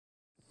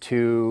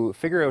To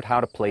figure out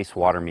how to place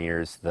water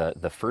meters,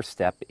 the first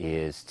step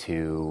is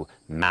to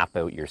map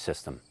out your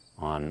system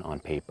on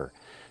paper.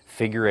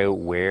 Figure out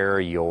where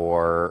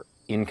your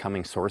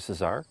incoming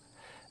sources are,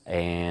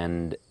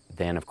 and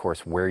then of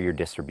course where your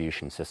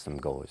distribution system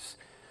goes.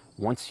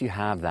 Once you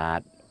have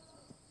that,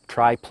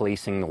 try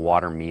placing the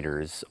water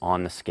meters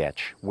on the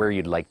sketch where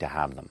you'd like to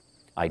have them.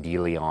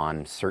 Ideally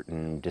on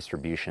certain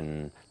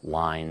distribution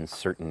lines,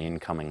 certain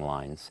incoming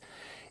lines.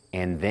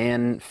 And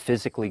then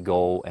physically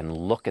go and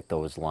look at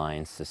those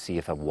lines to see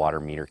if a water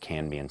meter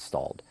can be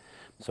installed.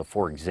 So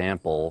for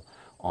example,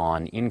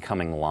 on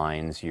incoming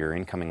lines, your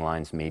incoming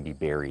lines may be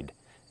buried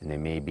and they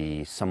may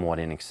be somewhat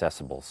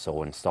inaccessible.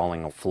 So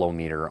installing a flow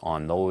meter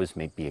on those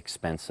may be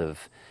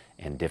expensive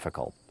and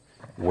difficult.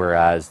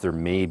 Whereas there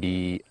may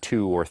be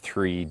 2 or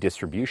 3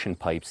 distribution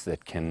pipes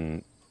that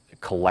can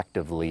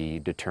collectively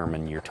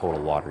determine your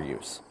total water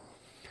use.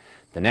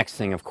 The next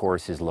thing, of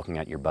course, is looking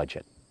at your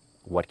budget.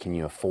 What can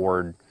you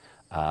afford?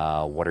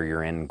 What are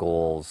your end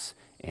goals,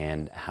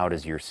 and how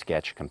does your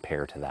sketch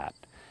compare to that?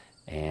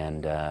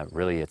 And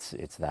really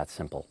it's that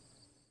simple.